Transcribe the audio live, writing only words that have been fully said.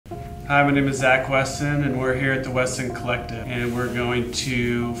Hi, my name is Weston, and we're here at the Weston Collective, and we're going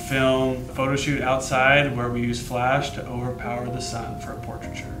to film a photo shoot outside where we use flash to overpower the sun for a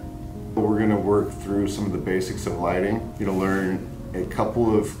portraiture. We're going to work through some of the basics of lighting. You're going to learn a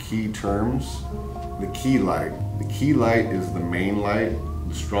couple of key terms. The key light. The key light is the main light,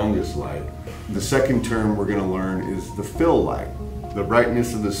 the strongest light. The second term we're going to learn is the fill light. The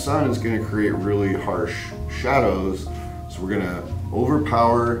brightness of the sun is going to create really harsh shadows, so we're going to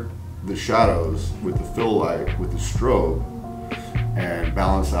overpower the shadows with the fill light, with the strobe, and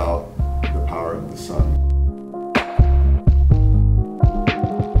balance out the power of the sun.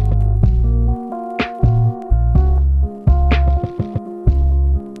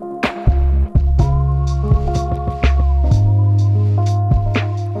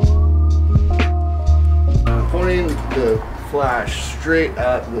 Pointing the flash straight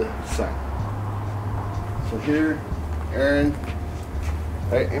at the sun. So here, Erin,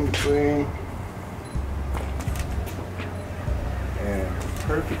 right in between, and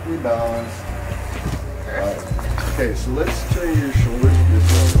perfectly balanced. Right. Okay, so let's turn your shoulder